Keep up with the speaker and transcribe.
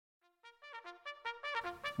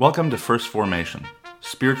Welcome to First Formation,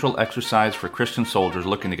 spiritual exercise for Christian soldiers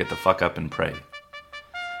looking to get the fuck up and pray.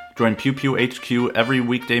 Join Pew Pew HQ every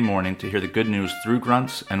weekday morning to hear the good news through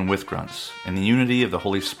grunts and with grunts, in the unity of the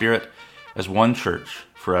Holy Spirit as one church,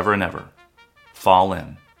 forever and ever. Fall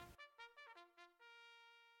in.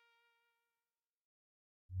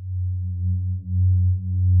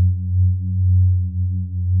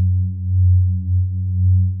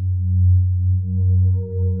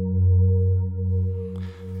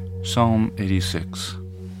 Psalm 86.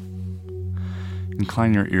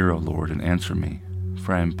 Incline your ear, O Lord, and answer me,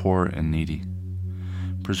 for I am poor and needy.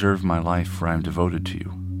 Preserve my life, for I am devoted to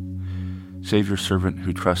you. Save your servant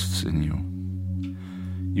who trusts in you.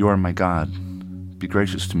 You are my God. Be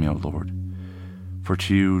gracious to me, O Lord, for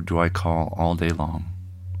to you do I call all day long.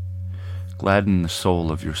 Gladden the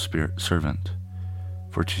soul of your servant,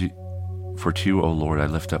 for to you, O Lord, I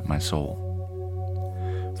lift up my soul.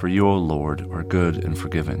 For you, O Lord, are good and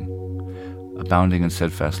forgiving, abounding in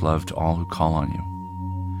steadfast love to all who call on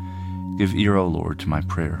you. Give ear, O Lord, to my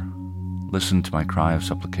prayer. Listen to my cry of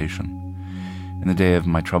supplication. In the day of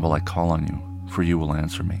my trouble I call on you, for you will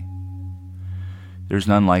answer me. There is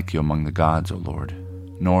none like you among the gods, O Lord,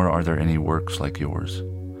 nor are there any works like yours.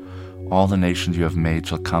 All the nations you have made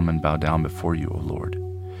shall come and bow down before you, O Lord,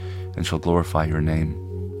 and shall glorify your name.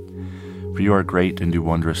 For you are great and do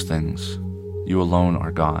wondrous things. You alone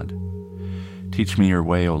are God. Teach me your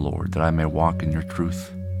way, O Lord, that I may walk in your truth.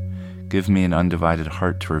 Give me an undivided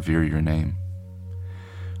heart to revere your name.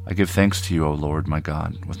 I give thanks to you, O Lord, my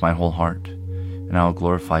God, with my whole heart, and I will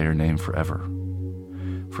glorify your name forever.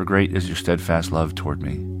 For great is your steadfast love toward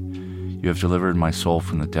me. You have delivered my soul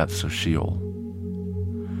from the depths of Sheol.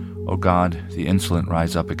 O God, the insolent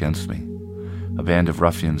rise up against me. A band of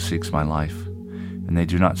ruffians seeks my life, and they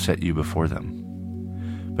do not set you before them.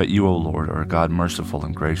 But you, O Lord, are a God merciful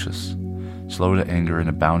and gracious, slow to anger and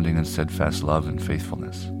abounding in steadfast love and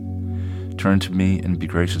faithfulness. Turn to me and be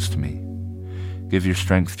gracious to me. Give your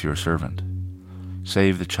strength to your servant.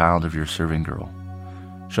 Save the child of your serving girl.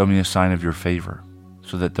 Show me a sign of your favor,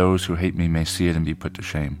 so that those who hate me may see it and be put to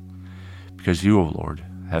shame. Because you, O Lord,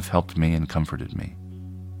 have helped me and comforted me.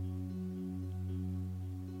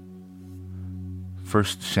 1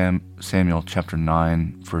 Samuel chapter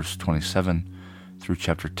 9, verse 27, through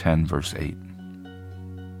chapter 10, verse 8.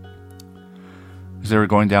 As they were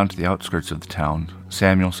going down to the outskirts of the town,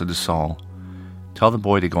 Samuel said to Saul, "Tell the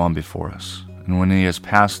boy to go on before us, and when he has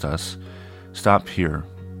passed us, stop here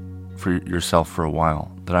for yourself for a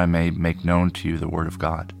while, that I may make known to you the word of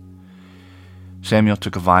God." Samuel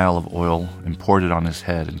took a vial of oil and poured it on his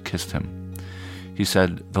head and kissed him. He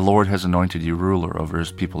said, "The Lord has anointed you ruler over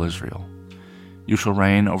his people Israel. You shall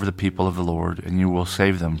reign over the people of the Lord, and you will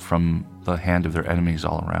save them from the hand of their enemies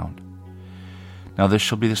all around. Now this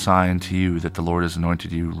shall be the sign to you that the Lord has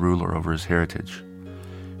anointed you ruler over his heritage.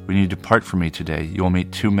 When you depart from me today, you will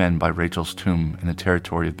meet 2 men by Rachel's tomb in the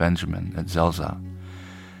territory of Benjamin at Zelzah.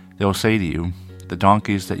 They will say to you, 'The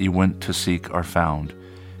donkeys that you went to seek are found,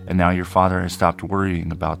 and now your father has stopped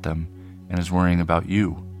worrying about them and is worrying about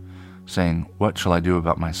you, saying, "What shall I do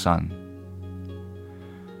about my son?"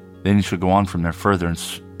 Then you shall go on from there further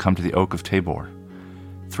and come to the oak of Tabor.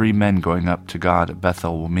 3 men going up to God at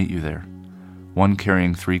Bethel will meet you there, one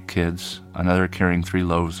carrying 3 kids, another carrying 3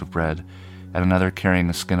 loaves of bread, and another carrying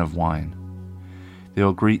a skin of wine. They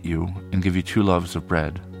will greet you and give you 2 loaves of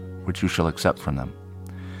bread, which you shall accept from them.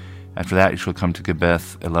 After that you shall come to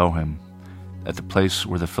Gibbeth Elohim, at the place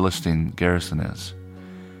where the Philistine garrison is.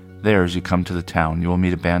 There, as you come to the town, you will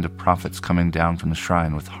meet a band of prophets coming down from the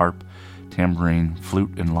shrine with harp, tambourine,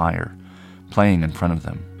 flute, and lyre, playing in front of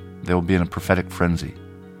them. They will be in a prophetic frenzy.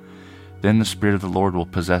 Then the Spirit of the Lord will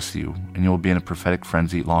possess you, and you will be in a prophetic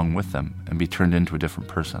frenzy along with them, and be turned into a different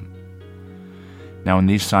person. Now when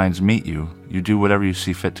these signs meet you, you do whatever you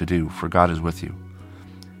see fit to do, for God is with you.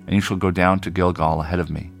 And you shall go down to Gilgal ahead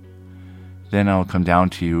of me. Then I will come down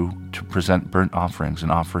to you to present burnt offerings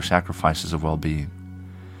and offer sacrifices of well-being.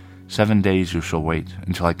 7 days you shall wait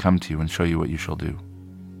until I come to you and show you what you shall do.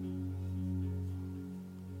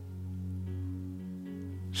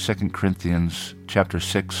 2 Corinthians chapter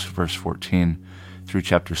 6, verse 14 through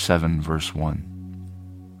chapter 7, verse 1.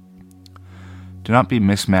 Do not be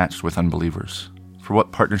mismatched with unbelievers, for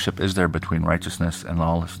what partnership is there between righteousness and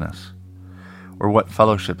lawlessness? Or what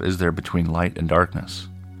fellowship is there between light and darkness?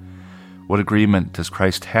 What agreement does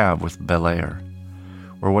Christ have with Beliar?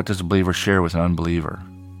 Or what does a believer share with an unbeliever?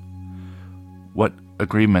 What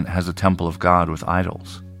agreement has the temple of God with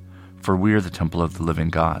idols? For we are the temple of the living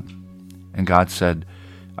God. And God said,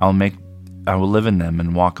 I will live in them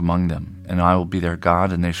and walk among them, and I will be their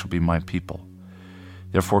God, and they shall be my people.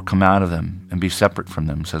 Therefore come out of them, and be separate from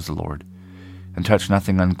them, says the Lord, and touch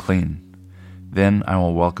nothing unclean. Then I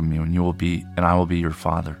will welcome you, and I will be your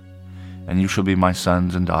Father, and you shall be my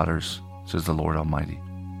sons and daughters, says the Lord Almighty.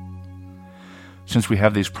 Since we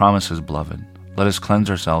have these promises, beloved, let us cleanse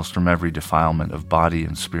ourselves from every defilement of body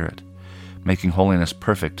and spirit, making holiness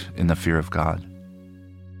perfect in the fear of God.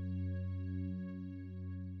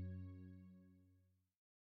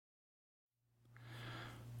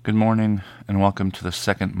 Good morning, and welcome to the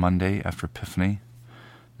second Monday after Epiphany.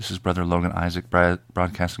 This is Brother Logan Isaac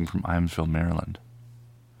broadcasting from Imesville, Maryland.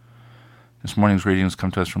 This morning's readings come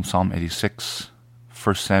to us from Psalm 86,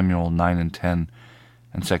 1 Samuel 9 and 10,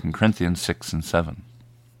 and 2 Corinthians 6 and 7.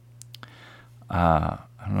 I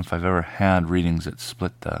don't know if I've ever had readings that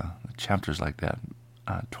split the chapters like that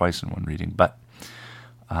twice in one reading, but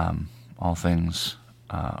all things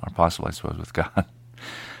are possible, I suppose, with God.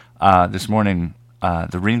 This morning,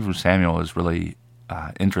 the reading from Samuel is really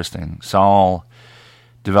interesting. Saul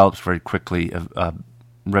develops very quickly a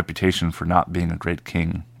reputation for not being a great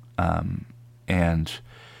king, and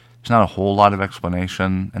there's not a whole lot of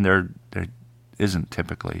explanation, and there isn't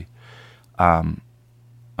typically.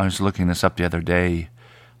 I was looking this up the other day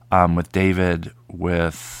with David,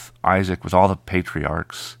 with Isaac, with all the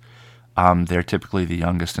patriarchs. They're typically the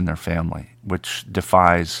youngest in their family, which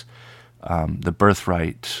defies the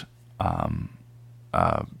birthright. What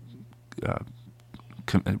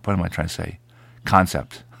am I trying to say?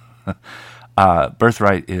 Concept.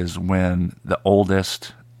 Birthright is when the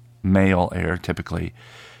oldest male heir typically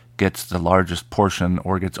gets the largest portion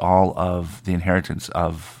or gets all of the inheritance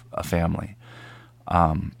of a family.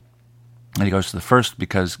 And he goes to the first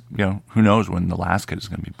because, who knows when the last kid is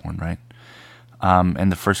going to be born, right?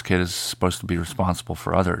 And the first kid is supposed to be responsible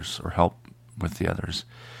for others or help with the others.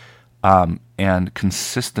 And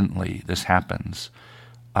consistently this happens,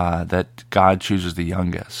 that God chooses the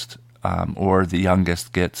youngest, or the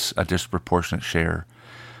youngest gets a disproportionate share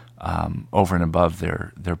over and above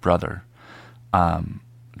their brother.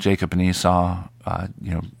 Jacob and Esau,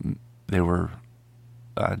 they were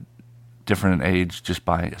different in age just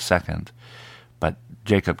by a second, but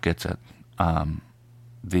Jacob gets it.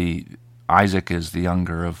 Isaac is the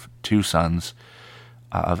younger of two sons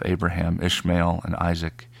of Abraham, Ishmael and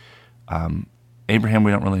Isaac. Abraham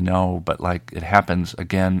we don't really know, but it happens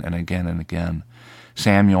again and again and again.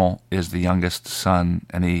 Samuel is the youngest son,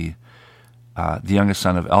 and the youngest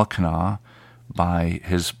son of Elkanah by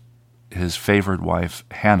his favored wife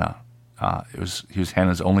Hannah. He was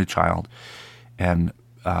Hannah's only child, and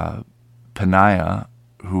Peninnah,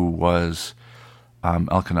 who was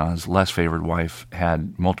Elkanah's less favored wife,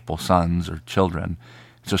 had multiple sons or children.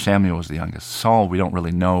 So Samuel was the youngest. Saul we don't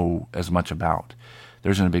really know as much about.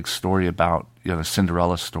 There's a big story about the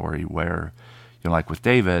Cinderella story where, like with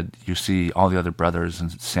David, you see all the other brothers,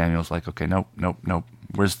 and Samuel's like, okay, nope.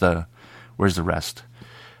 Where's the rest?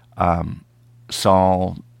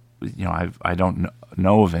 Saul, I don't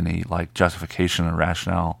know of any justification or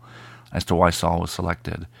rationale as to why Saul was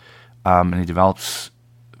selected, and he develops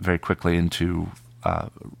very quickly into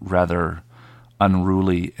rather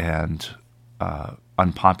unruly and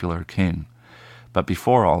unpopular king. But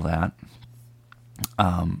before all that,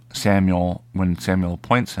 when Samuel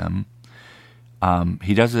appoints him,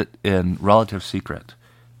 he does it in relative secret,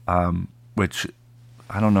 which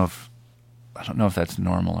I don't know if that's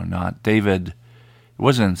normal or not. David, it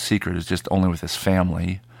wasn't in secret; it was just only with his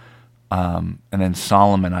family. And then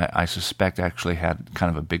Solomon, I suspect, actually had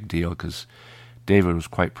kind of a big deal because David was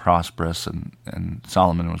quite prosperous, and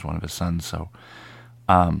Solomon was one of his sons. So,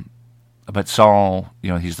 but Saul,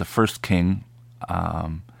 he's the first king.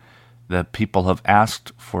 The people have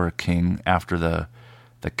asked for a king after the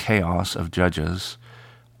chaos of Judges,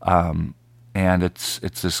 and it's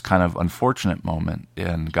this kind of unfortunate moment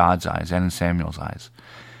in God's eyes and in Samuel's eyes,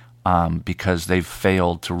 because they've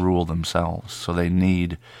failed to rule themselves. So they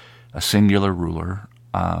need a singular ruler,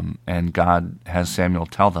 and God has Samuel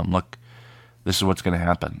tell them, look, this is what's going to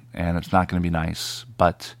happen, and it's not going to be nice,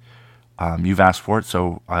 but you've asked for it,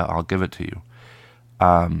 so I'll give it to you.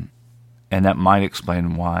 And that might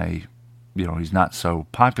explain why he's not so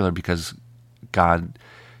popular, because God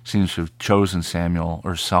seems to have chosen Samuel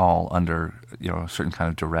or Saul under a certain kind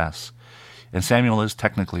of duress. And Samuel is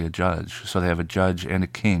technically a judge, so they have a judge and a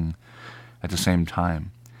king at the same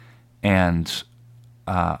time. And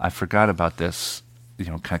I forgot about this,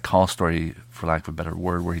 kind of call story, for lack of a better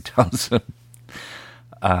word, where he tells him,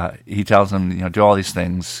 do all these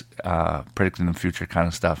things, predicting the future kind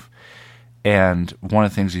of stuff. And one of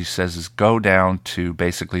the things he says is go down to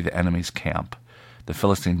basically the enemy's camp, the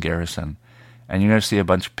Philistine garrison, and you're going to see a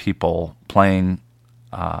bunch of people playing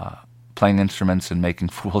playing instruments and making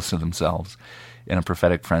fools of themselves in a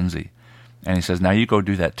prophetic frenzy. And he says, now you go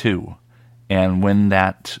do that too. And when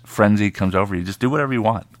that frenzy comes over you, just do whatever you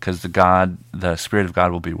want, because the Spirit of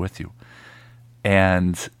God will be with you.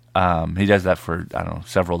 And he does that for,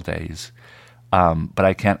 several days. But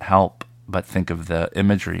I can't help but think of the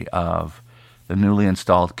imagery of the newly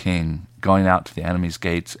installed king going out to the enemy's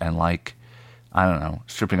gates and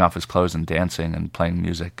stripping off his clothes and dancing and playing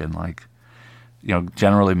music and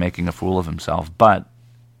generally making a fool of himself. But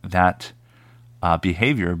that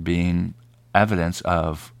behavior being evidence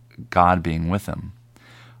of God being with him.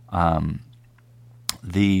 I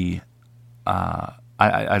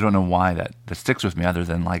don't know why that sticks with me, other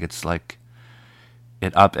than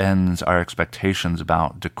it upends our expectations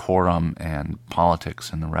about decorum and politics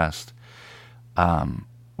and the rest.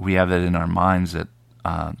 We have that in our minds that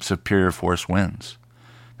superior force wins.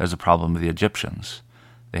 There's a problem with the Egyptians.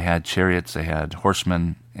 They had chariots, they had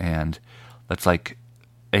horsemen, and that's like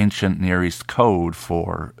ancient Near East code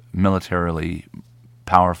for militarily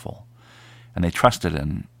powerful. And they trusted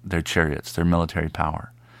in their chariots, their military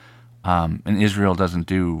power. And Israel doesn't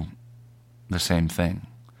do the same thing.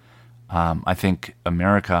 I think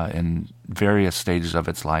America in various stages of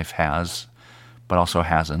its life has, but also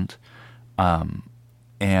hasn't.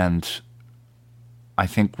 And I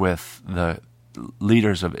think with the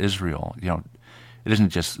leaders of Israel, it isn't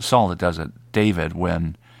just Saul that does it. David,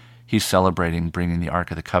 when he's celebrating bringing the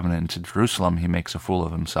Ark of the Covenant into Jerusalem, he makes a fool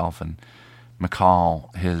of himself. And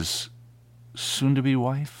Michal, his soon-to-be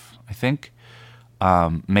wife, I think,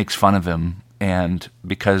 makes fun of him. And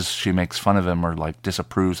because she makes fun of him or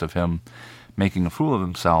disapproves of him making a fool of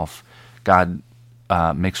himself, God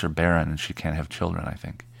makes her barren and she can't have children, I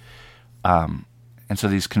think. And so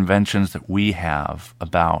these conventions that we have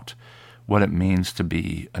about what it means to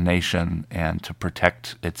be a nation and to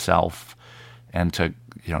protect itself and to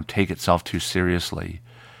take itself too seriously,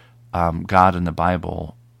 God in the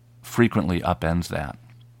Bible frequently upends that.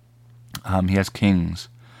 He has kings,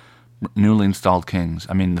 newly installed kings.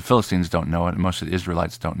 The Philistines don't know it, and most of the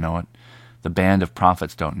Israelites don't know it. The band of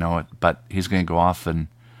prophets don't know it, but he's going to go off and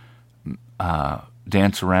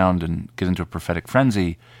dance around and get into a prophetic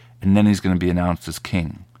frenzy, and then he's going to be announced as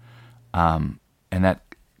king. And that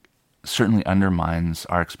certainly undermines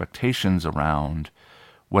our expectations around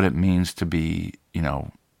what it means to be,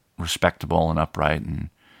 respectable and upright and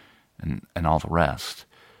all the rest.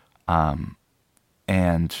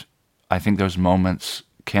 And I think those moments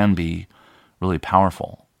can be really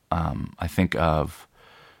powerful. I think of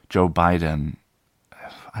Joe Biden.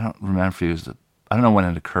 I don't remember if I don't know when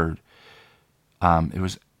it occurred. It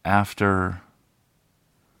was after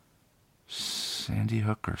Sandy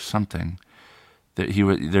Hook or something. That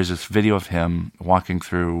there's this video of him walking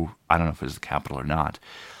through, I don't know if it was the Capitol or not,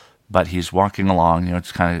 but he's walking along,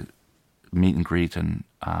 it's kind of meet and greet, and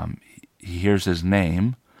he hears his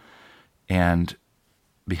name, and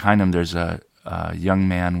behind him there's a young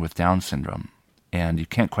man with Down syndrome, and you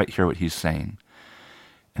can't quite hear what he's saying.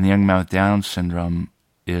 And the young man with Down syndrome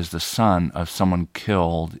is the son of someone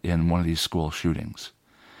killed in one of these school shootings.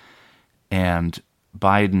 And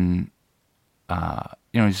Biden,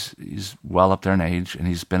 he's well up there in age, and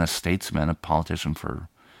he's been a statesman, a politician for,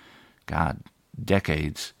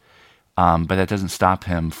 decades. But that doesn't stop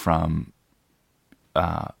him from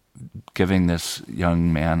giving this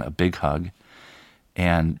young man a big hug,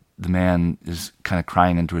 and the man is kind of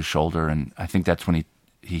crying into his shoulder, and I think that's when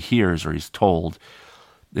he hears, or he's told,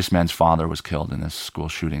 this man's father was killed in this school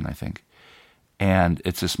shooting, I think. And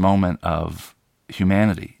it's this moment of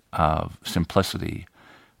humanity, of simplicity,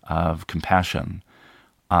 of compassion,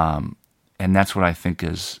 and that's what I think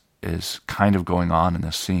is kind of going on in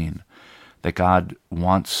this scene, that God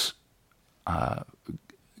wants,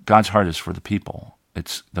 God's heart is for the people.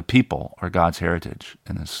 It's the people are God's heritage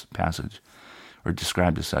in this passage, or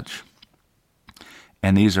described as such.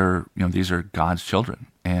 And these are God's children,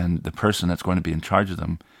 and the person that's going to be in charge of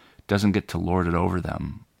them doesn't get to lord it over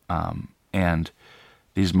them. And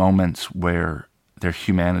these moments where their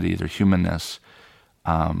humanity, their humanness,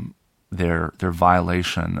 their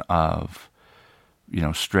violation of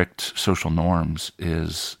strict social norms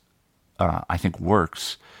is, I think,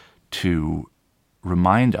 works to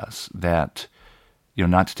remind us that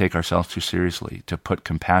not to take ourselves too seriously, to put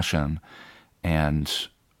compassion and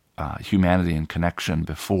humanity and connection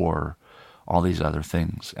before all these other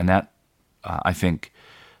things. And that, I think,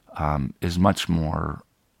 is much more,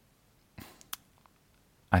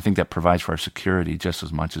 I think that provides for our security just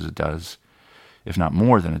as much as it does, if not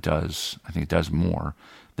more than it does, I think it does more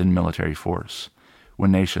than military force.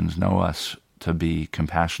 When nations know us to be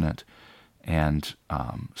compassionate and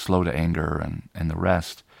slow to anger and the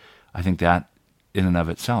rest, I think that in and of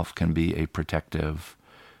itself can be a protective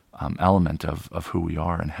element of who we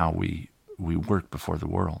are and how we work before the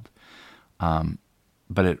world.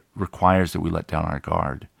 But it requires that we let down our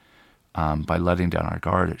guard. By letting down our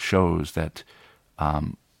guard, it shows that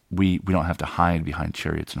we don't have to hide behind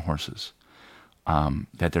chariots and horses.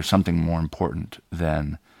 That there's something more important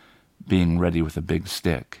than being ready with a big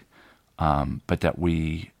stick, but that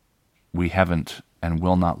we haven't and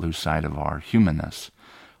will not lose sight of our humanness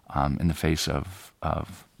in the face of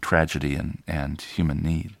tragedy and human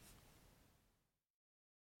need.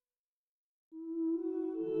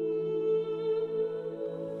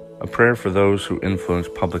 A prayer for those who influence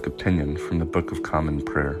public opinion from the Book of Common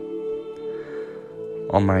Prayer.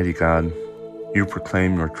 Almighty God, you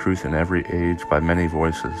proclaim your truth in every age by many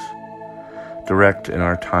voices. Direct in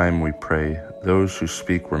our time, we pray, those who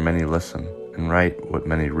speak where many listen and write what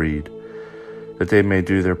many read, that they may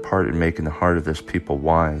do their part in making the heart of this people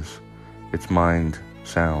wise, its mind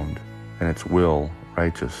sound, and its will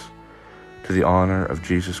righteous, to the honor of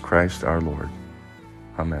Jesus Christ our Lord.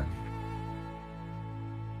 Amen.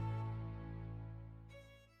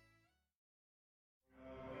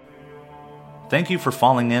 Thank you for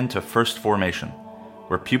falling in to First Formation,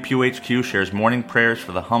 where Pew Pew HQ shares morning prayers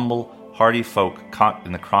for the humble, hardy folk caught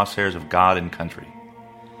in the crosshairs of God and country.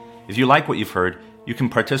 If you like what you've heard, you can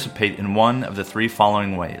participate in one of the three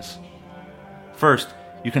following ways. First,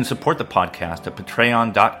 you can support the podcast at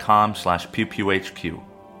patreon.com/pewpewhq.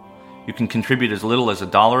 You can contribute as little as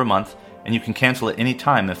 $1 a month, and you can cancel at any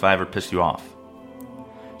time if I ever piss you off.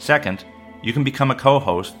 Second, you can become a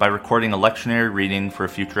co-host by recording a lectionary reading for a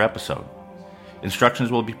future episode. Instructions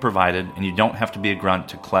will be provided, and you don't have to be a grunt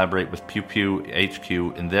to collaborate with Pew Pew HQ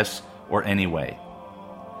in this or any way.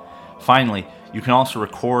 Finally, you can also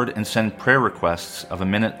record and send prayer requests of a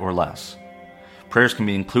minute or less. Prayers can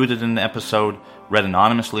be included in the episode, read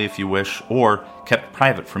anonymously if you wish, or kept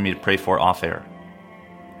private for me to pray for off-air.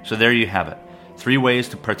 So there you have it, 3 ways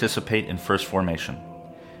to participate in First Formation.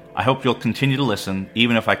 I hope you'll continue to listen,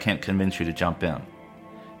 even if I can't convince you to jump in.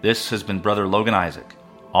 This has been Brother Logan Isaac,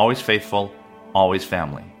 always faithful, always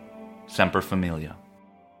family. Semper Familia.